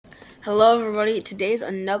Hello everybody, today's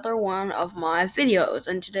another one of my videos,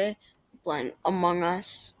 and today I'm playing Among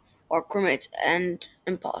Us, or Crewmates and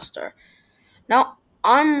Imposter. Now,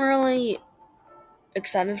 I'm really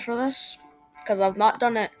excited for this, because I've not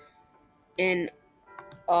done it in,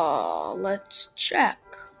 let's check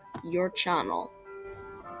your channel.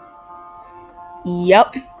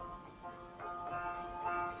 Yep.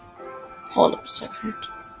 Hold up a second.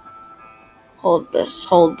 Hold this,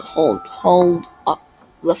 hold up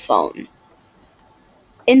the phone.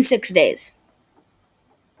 In 6 days.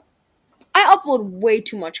 I upload way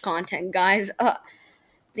too much content, guys. Thank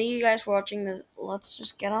you guys for watching this. Let's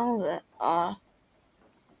just get on with it.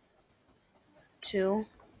 Two.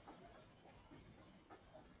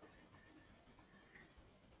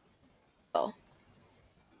 Oh.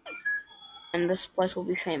 And this place will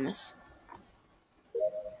be famous.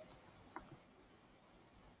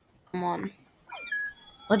 Come on.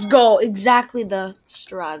 Let's go. Exactly the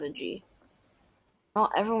strategy.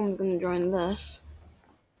 Not everyone's gonna join this.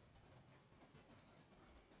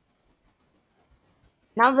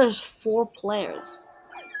 Now there's 4 players.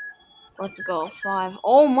 Let's go. 5.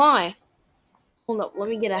 Oh my. Hold up. Let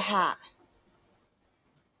me get a hat.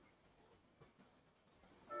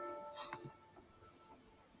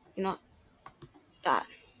 You know, that.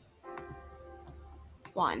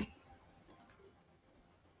 Fine.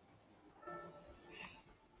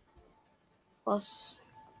 Plus.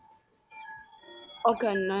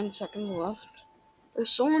 Okay, 9 seconds left.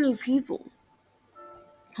 There's so many people.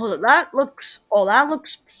 Hold up. That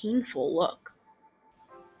looks painful. Look.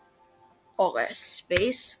 Okay,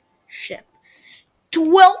 spaceship.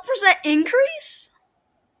 12% increase?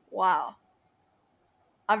 Wow.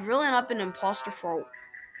 I've really not been an imposter for.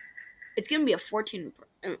 It's gonna be a 14.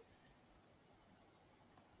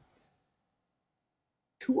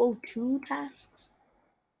 202 tasks?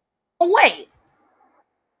 Oh, wait!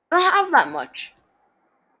 I don't have that much.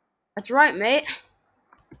 That's right, mate.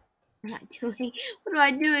 What am I doing? What am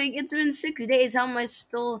I doing? It's been 6 days. How am I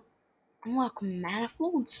still unlock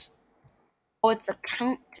manifolds? Oh, it's a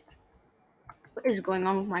count. What is going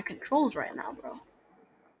on with my controls right now, bro?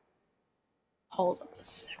 Hold up a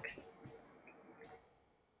second.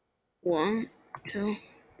 1, 2,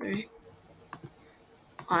 3,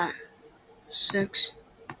 5, 6,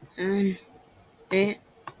 7, 8,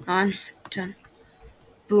 9, 10.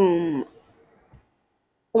 Boom.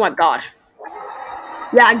 Oh my god.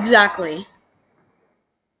 Yeah, exactly.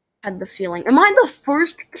 Had the feeling. Am I the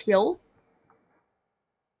first kill?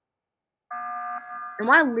 Am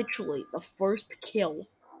I literally the first kill?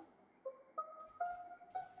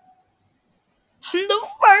 I'm the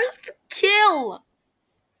first kill!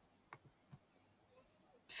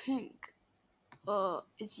 Pink.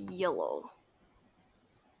 It's yellow.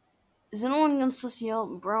 Is anyone gonna suss you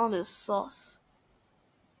out? Brown is sus.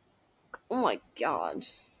 Oh my god.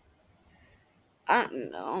 I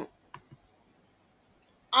don't know.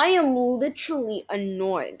 I am literally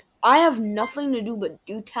annoyed. I have nothing to do but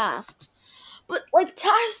do tasks. But, like,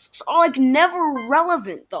 tasks are, like, never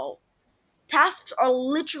relevant, though. Tasks are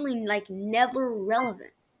literally, like, never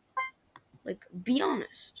relevant. Like, be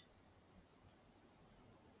honest.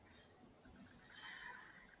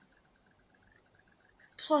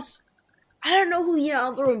 Plus, I don't know who the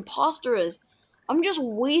other imposter is. I'm just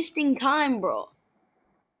wasting time, bro.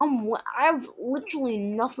 I have literally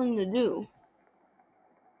nothing to do.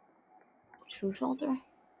 True filter?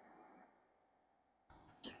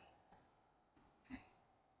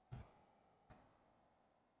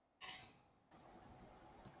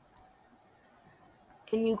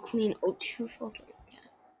 Can you clean O2 filter again?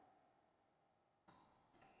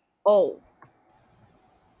 Oh.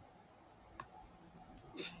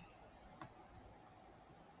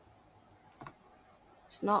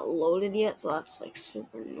 It's not loaded yet, so that's like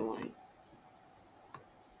super annoying.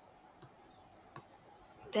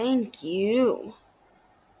 Thank you.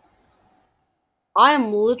 I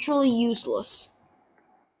am literally useless.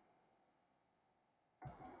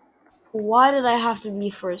 Why did I have to be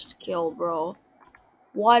first kill, bro?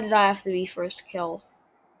 Why did I have to be first kill?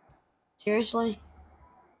 Seriously?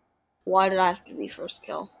 Why did I have to be first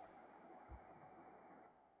kill?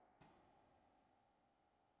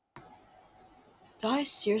 Do I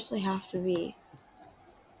seriously have to be?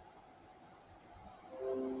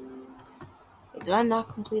 Wait, did I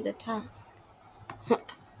not complete the task?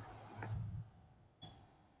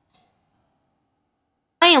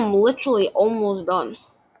 I am literally almost done.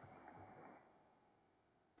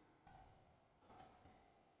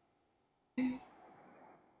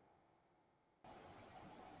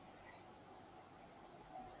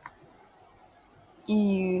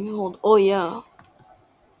 Hold. Oh yeah.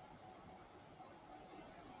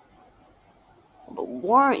 But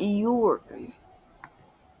why aren't you working?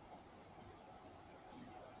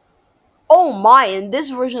 Oh my, in this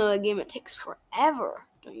version of the game it takes forever.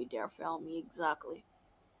 Don't you dare fail me, exactly.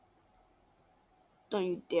 Don't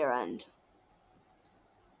you dare end.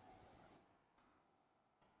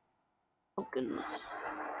 Oh goodness.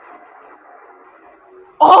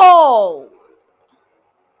 Oh!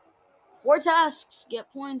 4 tasks,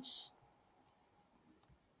 get points.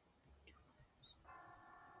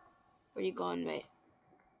 Where you going, mate?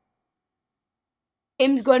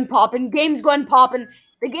 Game's going poppin', game's going poppin'.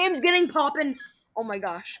 The game's getting poppin'. Oh my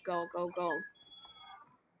gosh, go, go, go.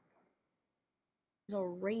 There's a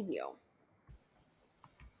radio.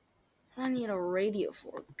 What do I need a radio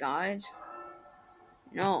for, guys?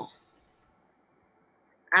 No.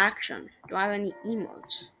 Action. Do I have any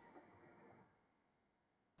emotes?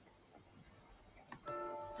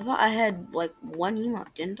 I thought I had like 1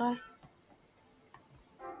 emote, didn't I?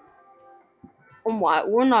 Oh my,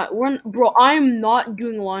 bro, I'm not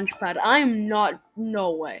doing Launchpad. I'm not,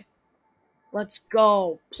 no way. Let's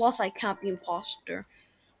go. Plus, I can't be imposter.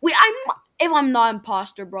 Wait, if I'm not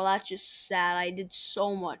imposter, bro, that's just sad. I did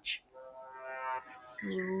so much.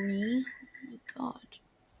 3? Oh my god.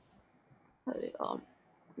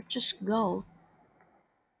 Wait, just go.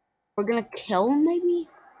 We're gonna kill him, maybe?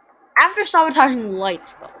 After sabotaging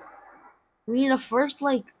lights, though. We need to first,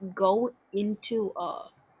 like, go into,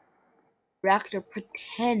 reactor.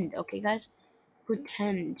 Pretend, okay, guys?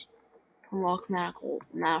 Pretend to unlock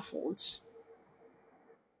manifolds.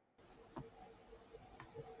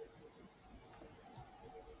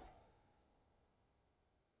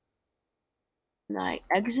 And then I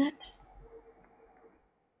exit.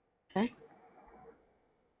 Okay.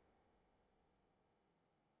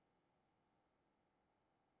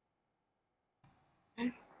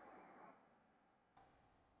 And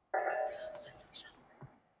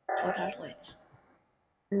sabotage lights.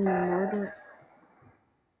 Murder.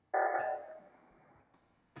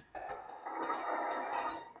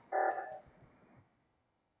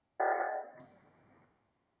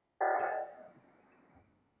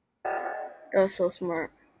 That was so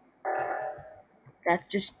smart. That's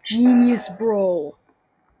just genius, bro.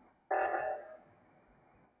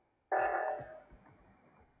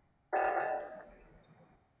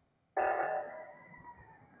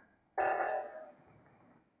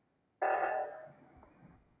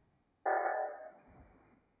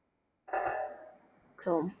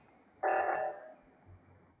 Cool.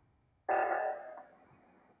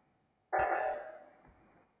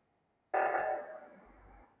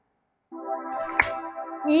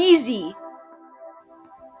 Easy.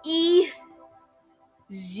 Easy.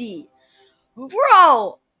 Bro!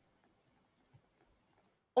 Oh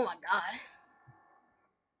my god.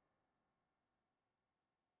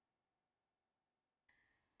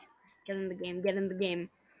 Get in the game, get in the game.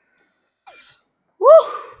 Woo!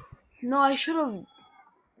 No, I should have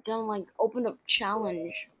done, like, open up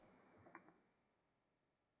challenge.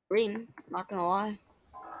 Green, not gonna lie.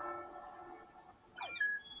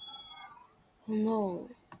 Oh no.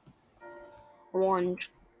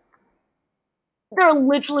 Orange. They're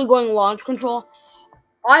literally going launch control.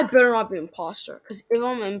 I better not be imposter, because if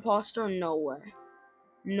I'm an imposter, no way.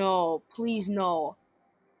 No, please no.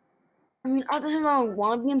 I mean, at the time I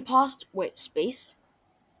want to be imposter. Wait, space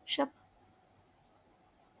ship?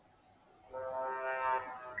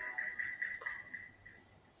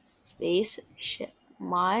 Space ship.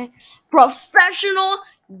 My professional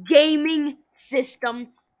gaming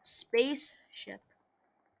system spaceship.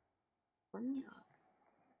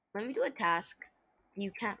 Let me do a task you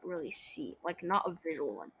can't really see, like not a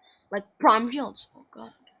visual one, like prime shields. Oh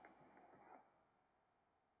god.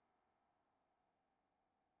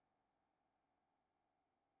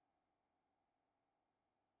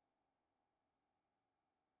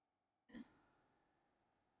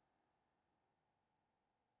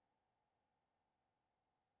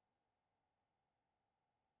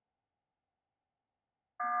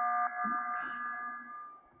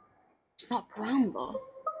 It's not brown though.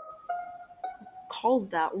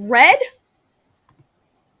 Called that red.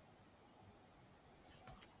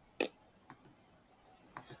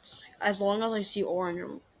 As long as I see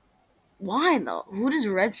orange. Why though? Who does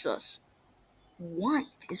red sus?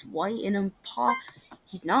 White is white and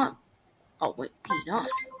he's not. Oh wait, he's not.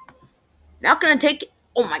 Not gonna take it.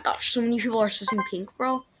 Oh my gosh, so many people are sussing pink,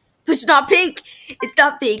 bro. It's not pink. It's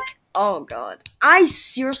not pink. Oh god, I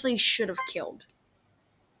seriously should have killed.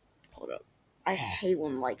 Hold up. I hate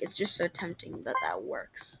when like it's just so tempting that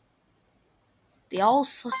works. They all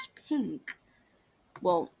suss pink.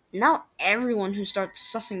 Well, now everyone who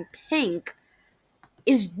starts sussing pink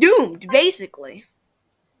is doomed, basically.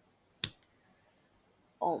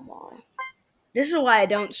 Oh my. This is why I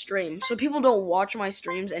don't stream. So people don't watch my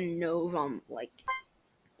streams and know if I'm like,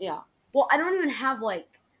 yeah. Well, I don't even have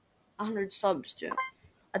like 100 subs to.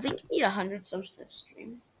 I think you need 100 subs to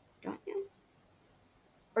stream, don't you?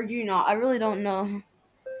 Or do you not? I really don't know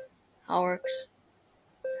how it works.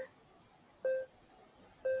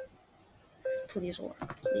 Please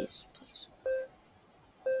work. Please, please.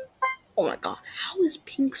 Oh my god. How is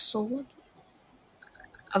pink so lucky?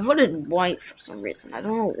 I voted white for some reason. I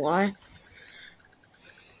don't know why.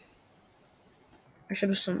 I should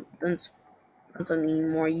have done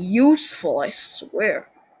something more useful, I swear.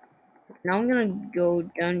 Now I'm gonna go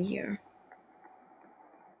down here.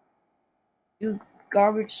 Do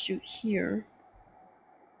garbage chute here.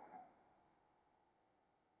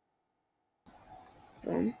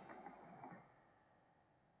 Boom.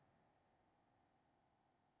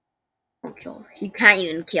 Don't kill. He can't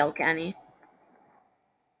even kill, can he?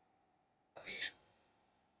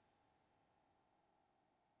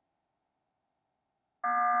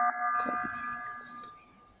 Call me.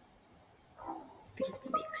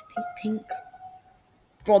 I think pink.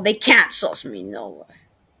 Bro, they can't sus me. No way.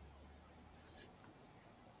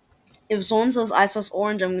 If someone says I sus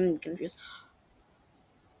orange, I'm gonna be confused.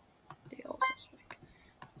 They all sus pink.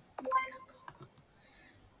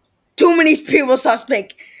 Too many people sus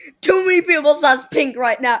pink. Too many people sus pink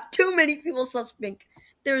right now. Too many people sus pink.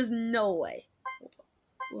 There is no way. Hold up.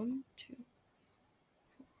 1, 2,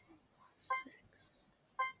 6.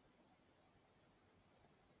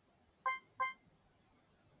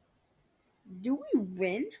 Do we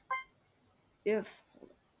win? If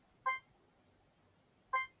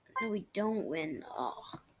no, we don't win. Oh,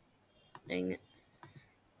 dang it.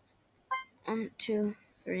 1, 2,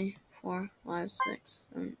 3, 4, 5, 6,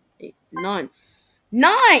 7, 8, 9.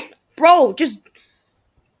 9! Bro, just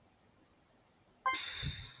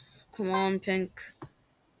come on, Pink.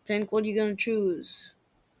 Pink, what are you gonna choose?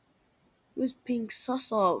 Who's Pink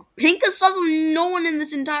sus of? Pink is sus of no one in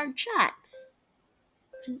this entire chat.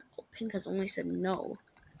 Pink has only said no.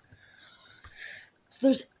 So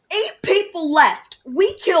there's 8 people left.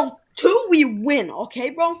 We kill 2, we win.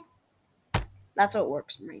 Okay, bro? That's how it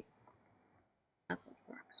works, mate. That's how it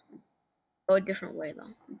works. Go a different way,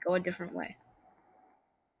 though. Go a different way.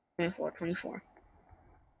 24, 24.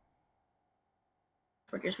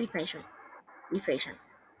 Or just be patient. Be patient.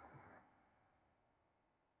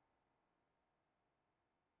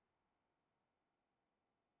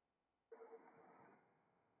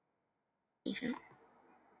 Patient.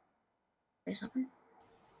 Say something.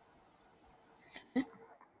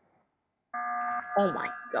 Oh my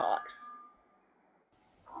god.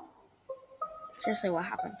 Seriously, what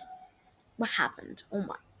happened? What happened? Oh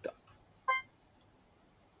my god.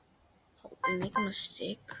 Oh, they make a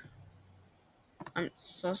mistake. I'm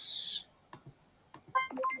sus.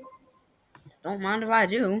 Don't mind if I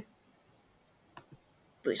do.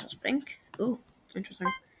 Please sus pink. Ooh,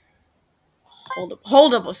 interesting.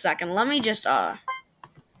 Hold up a second. Let me just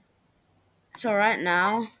So right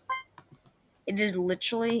now, it is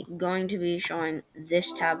literally going to be showing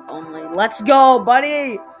this tab only. Let's go,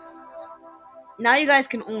 buddy! Now you guys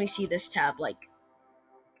can only see this tab, like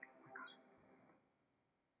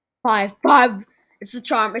 5. It's the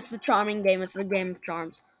charm. It's the charming game. It's the game of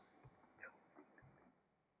charms.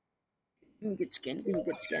 Give me good skin. Give me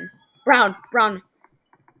good skin. Brown.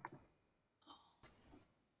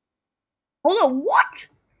 Hold on. What?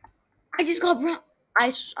 I just got brown. I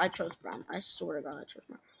chose brown. I swear to God, I chose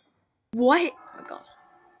brown. What? Oh my god.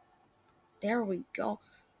 There we go.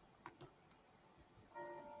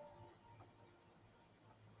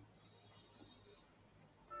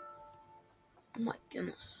 Oh my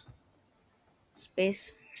goodness.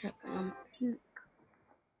 Space check.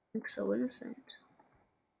 Pink so innocent.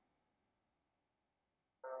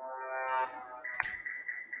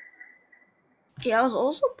 Okay, I was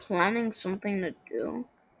also planning something to do.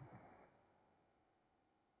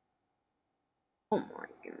 Oh my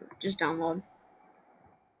goodness. Just download.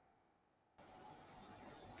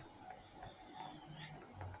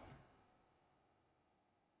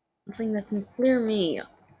 Something that can clear me.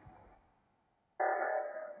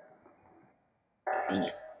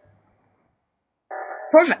 Yeah.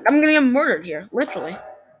 Perfect. I'm gonna get murdered here. Literally.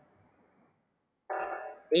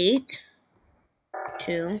 8,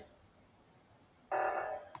 2,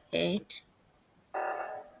 8.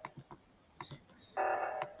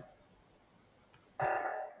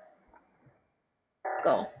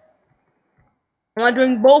 Go. Am I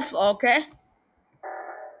doing both? Okay.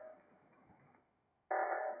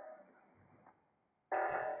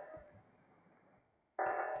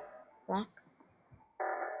 Block.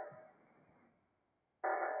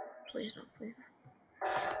 Please don't. Please.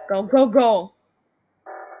 Go, go, go.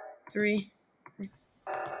 3.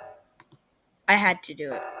 I had to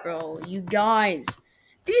do it, bro. You guys.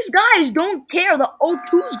 These guys don't care. The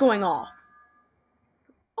O2's going off.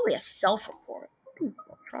 Probably a self-report.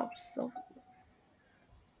 Drop self.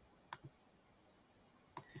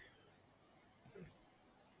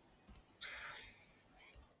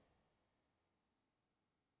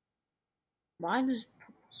 Mine is.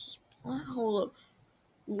 Hold up.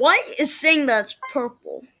 White is saying that's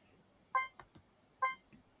purple.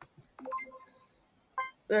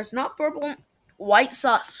 But it's not purple. White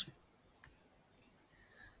sus.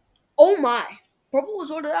 Oh my. Purple was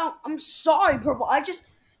ordered out. I'm sorry, Purple. I just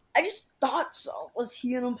thought so. Was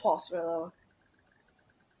he an imposter though?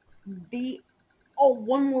 B. Oh,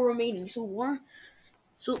 one more remaining. So one.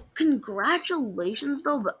 So congratulations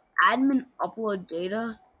though, but admin upload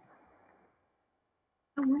data.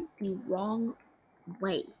 I went the wrong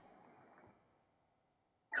way.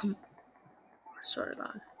 Come. Sorry,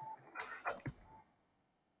 God.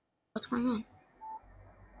 What's going on?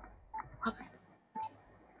 What happened?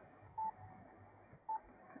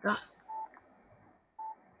 God.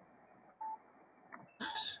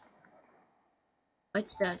 Yes.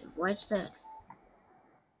 White's dead. White's dead.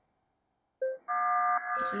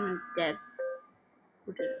 Someone dead.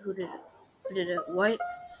 Who did it? Who did it? Who did it? White?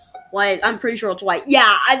 White. I'm pretty sure it's white.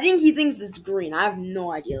 Yeah, I think he thinks it's green. I have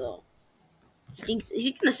no idea though. He thinks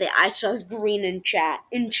he's gonna say I saw green in chat.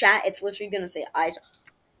 In chat, it's literally gonna say I saw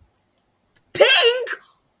pink.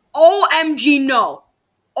 OMG no.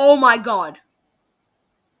 Oh my god.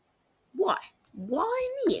 Why? Why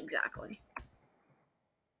me exactly?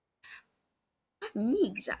 Why me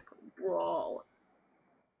exactly, bro?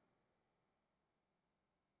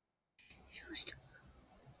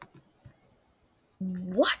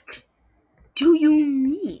 What do you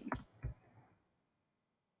mean?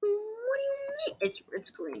 What do you mean? It's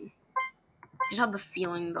green. Just have the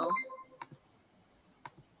feeling though.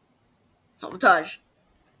 Sabotage.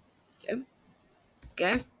 Okay.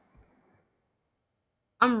 Okay.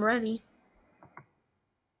 I'm ready.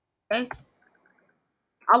 Okay.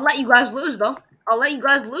 I'll let you guys lose though. I'll let you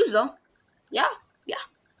guys lose though. Yeah. Yeah.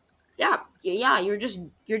 Yeah. Yeah. You're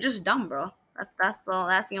just dumb, bro. That's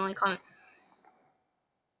the only comment.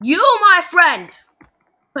 You, my friend,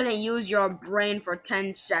 couldn't use your brain for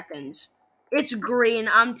 10 seconds. It's green.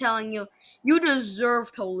 I'm telling you. You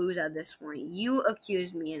deserve to lose at this point. You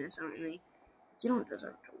accused me innocently. You don't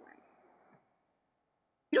deserve to win.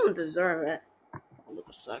 You don't deserve it. Hold up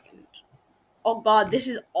a second. Oh god, this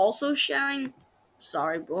is also sharing?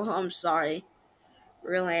 Sorry, bro. I'm sorry.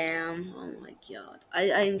 Really am. Oh my god.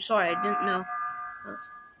 I'm sorry. I didn't know.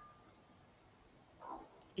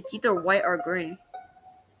 It's either white or green.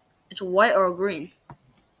 It's white or green.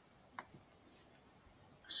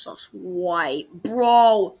 Sus white.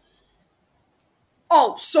 Bro.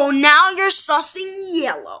 Oh, so now you're sussing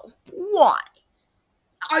yellow. Why?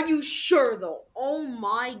 Are you sure though? Oh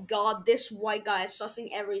my god, this white guy is sussing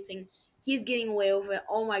everything. He's getting away with it.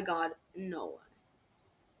 Oh my god, no.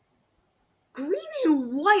 Green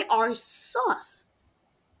and white are sus.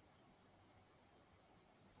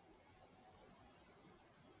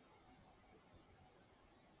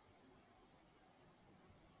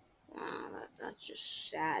 Wow, that's just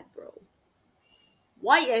sad, bro.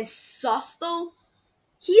 White is sus though?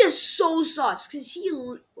 He is so sus, because he...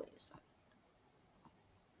 Wait a second.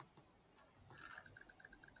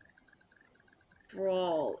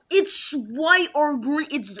 Bro, it's white or green.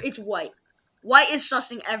 It's white. White is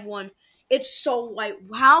sussing everyone. It's so white.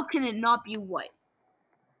 How can it not be white?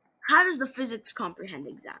 How does the physics comprehend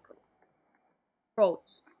exactly? Bro,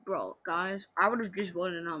 guys, I would have just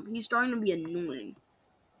voted him. He's starting to be annoying.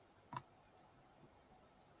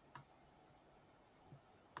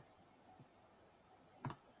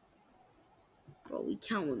 Bro, we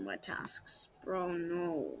can't win my tasks. Bro,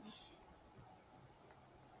 no.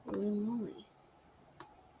 Holy moly.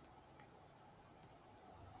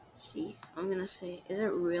 See, I'm gonna say, is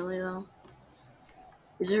it really though?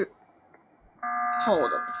 Is it?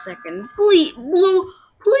 Hold up a second. Please, Blue,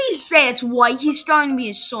 please say it's white. He's starting to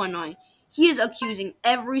be so annoying. He is accusing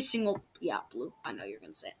every single... Yeah, Blue, I know you're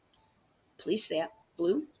gonna say it. Please say it.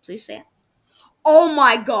 Blue, please say it. Oh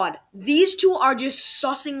my god. These two are just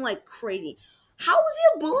sussing like crazy. How is he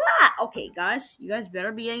a black? Okay, guys, you guys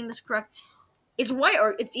better be getting this correct. It's white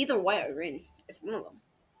or... It's either white or green. It's one of them.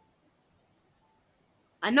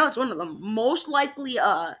 I know it's one of them. Most likely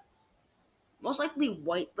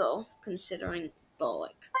white though, considering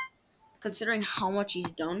how much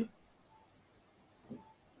he's done.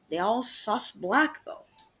 They all sus black though.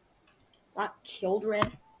 Black killed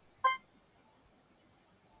red.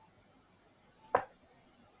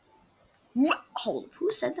 Hold up, who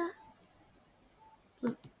said that?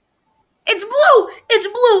 It's blue! It's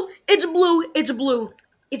blue! It's blue! It's blue!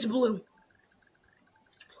 It's blue!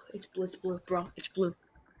 It's blue! It's blue, bro. It's blue.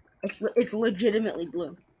 It's legitimately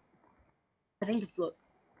blue. I think it's blue.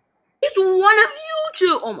 It's one of you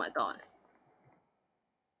two! Oh my god.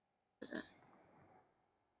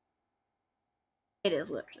 It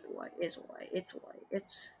is literally white. It's white. It's white.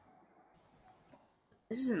 This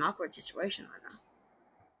is an awkward situation right now.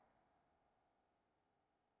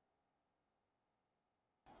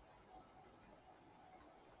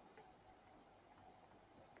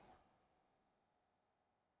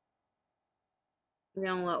 I'm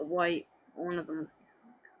gonna let white, one of them.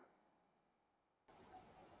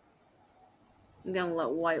 I'm gonna let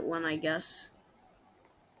white win, I guess.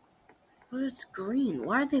 But it's green.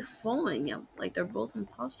 Why are they following him? Like they're both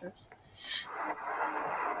imposters.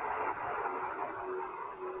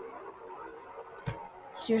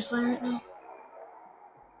 Seriously right now?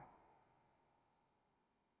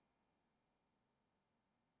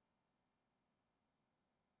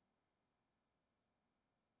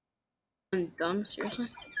 I'm done, seriously?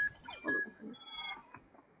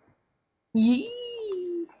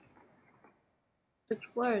 Yee! 6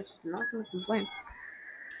 players, not gonna complain.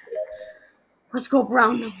 Let's go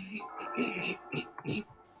brown.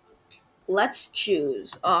 Let's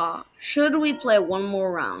choose. Should we play one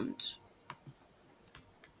more round?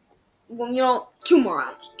 Well, 2 more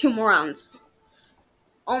rounds. 2 more rounds.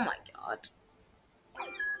 Oh my god.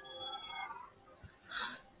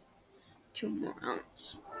 2 more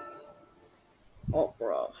rounds. Oh,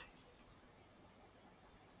 bro.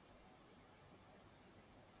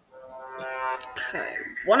 Okay.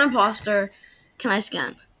 1 imposter. Can I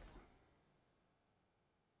scan?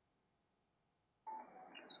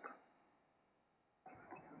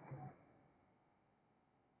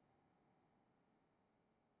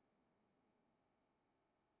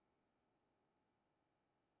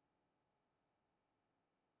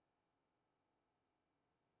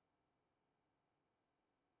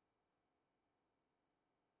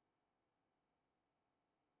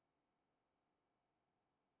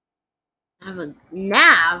 I have a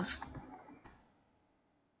nav.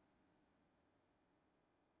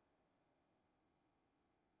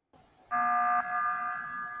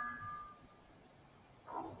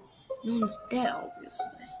 No one's dead, obviously.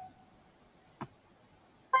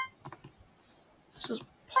 This is.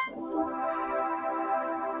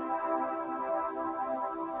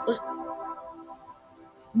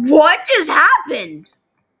 What just happened?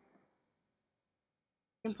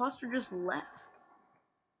 The imposter just left.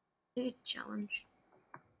 Take a challenge.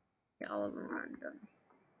 Yeah, all of them are done.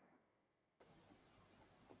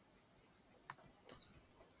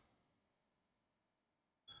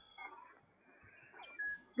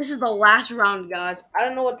 This is the last round, guys. I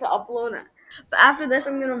don't know what to upload. But after this,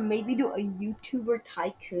 I'm gonna maybe do a YouTuber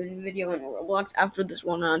tycoon video in Roblox after this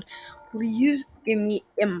 1 round. Please give me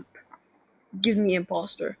imp. Give me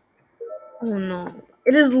imposter. Oh no.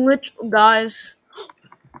 It is literal, guys.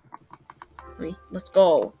 Let's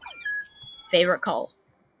go. Favorite call.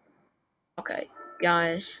 Okay,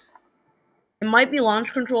 guys. It might be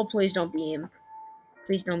launch control. Please don't be imp.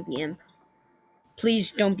 Please don't be imp.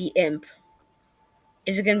 Please don't be imp.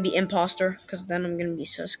 Is it gonna be imposter? Because then I'm gonna be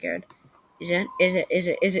so scared. Is it? Is it? Is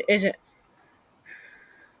it? Is it? Is it?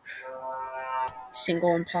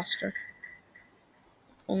 Single imposter.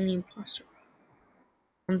 Only imposter.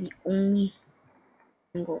 I'm the only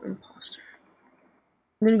single imposter.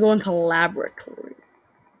 I'm gonna go into laboratory.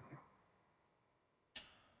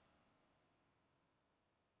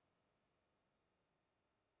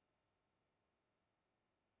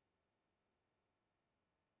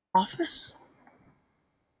 Office?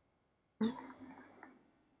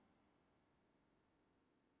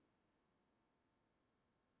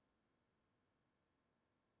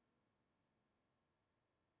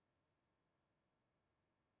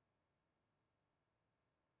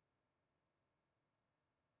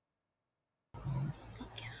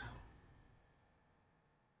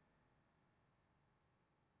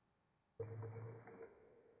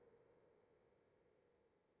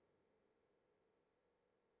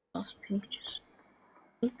 Else Pink just.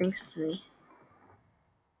 He thinks it's me.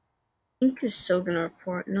 Pink is so gonna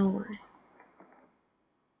report. No way.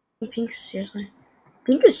 Pink seriously.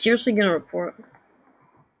 Pink is seriously gonna report.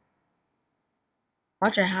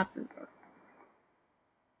 Watch it happen, bro.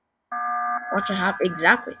 Watch it happen.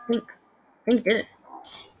 Exactly. Pink. Pink did it.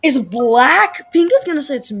 It's black? Pink is gonna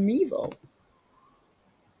say it's me, though.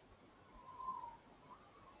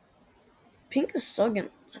 Pink is so gonna.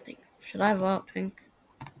 I think. Should I vote Pink?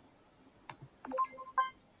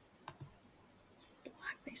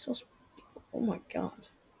 Black. They so. Oh my god.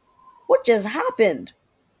 What just happened?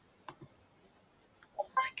 Oh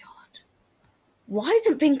my god. Why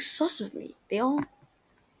isn't Pink sus with me? They all.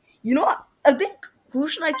 You know what? I think. Who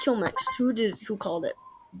should I kill next? Who called it?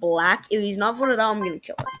 Black? If he's not voted out, I'm gonna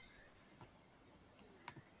kill him.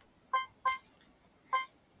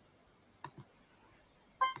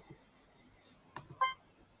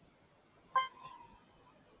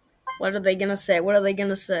 What are they gonna say? What are they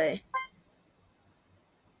gonna say?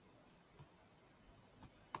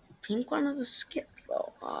 Pink wanted to skip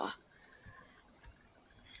though.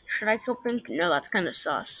 Should I kill Pink? No, that's kind of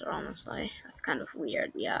sus, honestly. That's kind of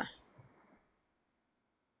weird, yeah.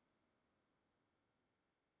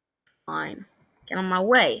 Fine. Get on my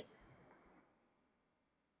way.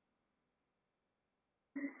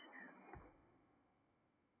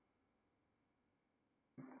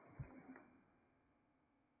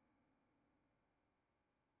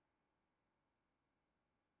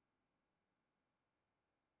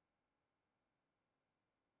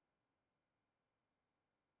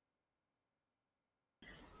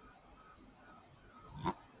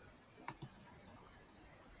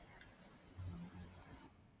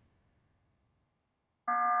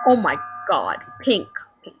 Oh my god. Pink.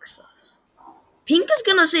 Pink sus. Pink is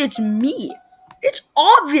gonna say it's me. It's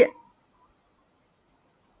obvious.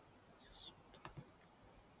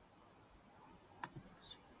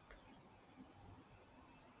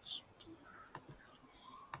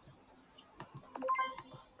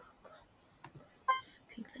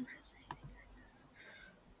 Pink thinks it's me.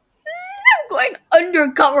 I'm going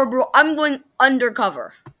undercover, bro. I'm going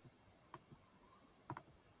undercover.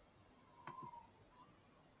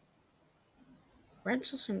 Red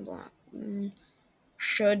sus and black.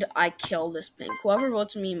 Should I kill this Pink? Whoever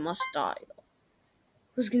votes me must die.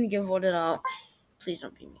 Who's gonna get voted out? Please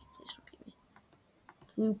don't be me. Please don't be me.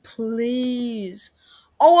 Blue, please.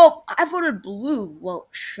 Oh, well, I voted blue. Well,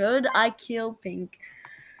 should I kill Pink?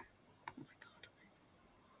 Oh my god.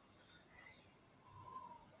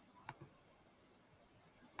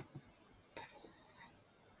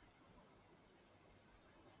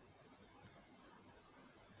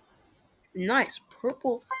 Nice.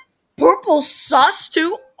 Purple. Purple sus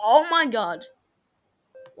too? Oh my god.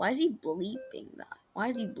 Why is he bleeping that? Why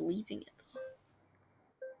is he bleeping it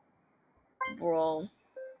though? Bro.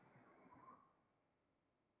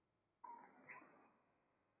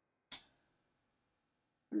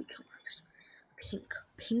 Pink.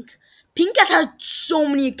 Pink. Pink has had so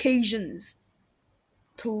many occasions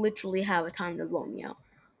to literally have a time to blow me out.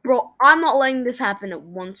 Bro, I'm not letting this happen at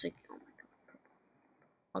 1 second. Oh my god.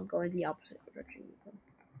 I'll go in the opposite direction.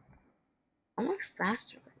 I'm much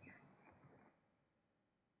faster than you.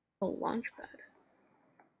 Oh, launch pad.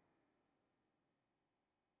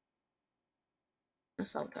 No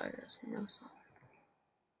sabotages. No sabotage.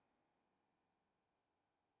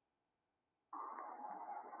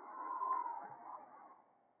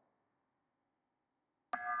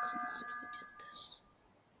 Come on, who did this?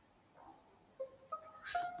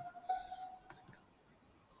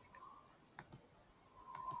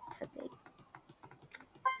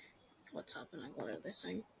 What's happening? What are they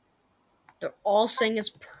saying? They're all saying it's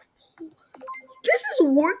purple. This is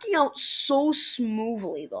working out so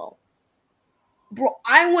smoothly, though. Bro,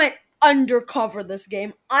 I went undercover this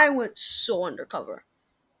game. I went so undercover.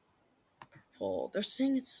 Purple. They're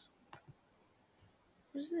saying it's.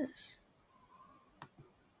 What is this?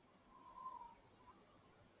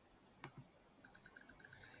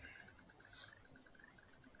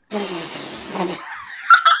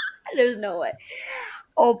 There's no way.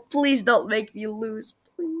 Oh, please don't make me lose.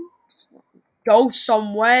 Please. Just let me go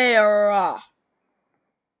somewhere. I'm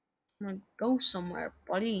gonna go somewhere,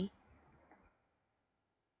 buddy.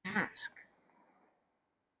 Ask.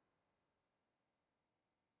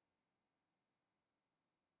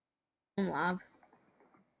 Lab.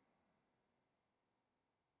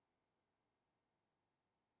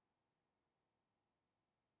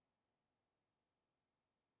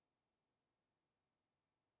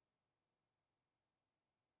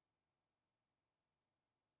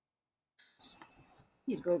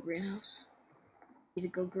 Need to go greenhouse. Need to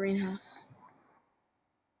go greenhouse.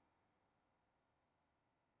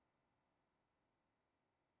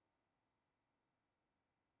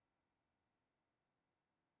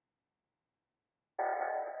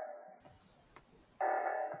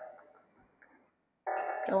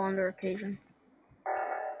 Go under occasion.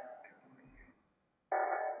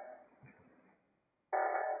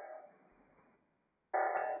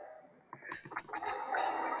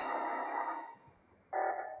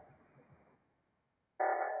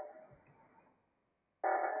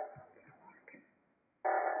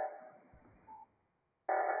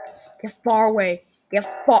 Get far away.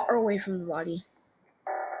 Get far away from the body.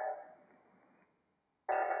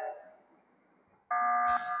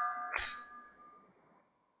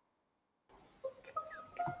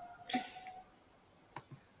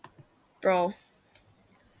 Bro.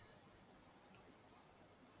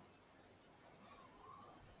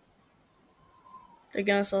 They're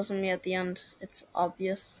gonna summon me at the end. It's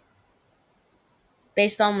obvious.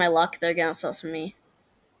 Based on my luck, they're gonna summon me.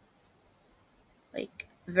 Like,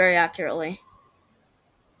 very accurately.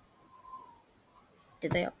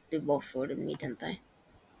 Did they? They both voted me, didn't they?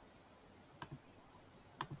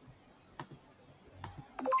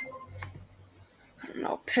 I don't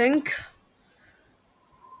know. Pink?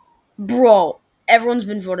 Bro, everyone's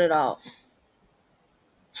been voted out.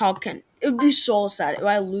 How can... It would be so sad if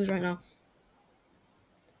I lose right now.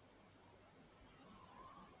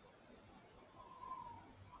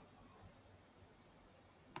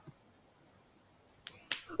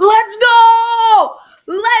 Let's go!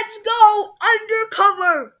 Let's go!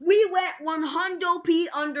 Undercover! We went 100p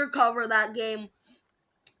undercover that game.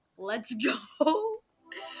 Let's go.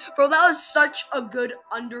 Bro, that was such a good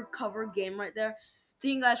undercover game right there.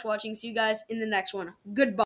 Thank you guys for watching. See you guys in the next one. Goodbye.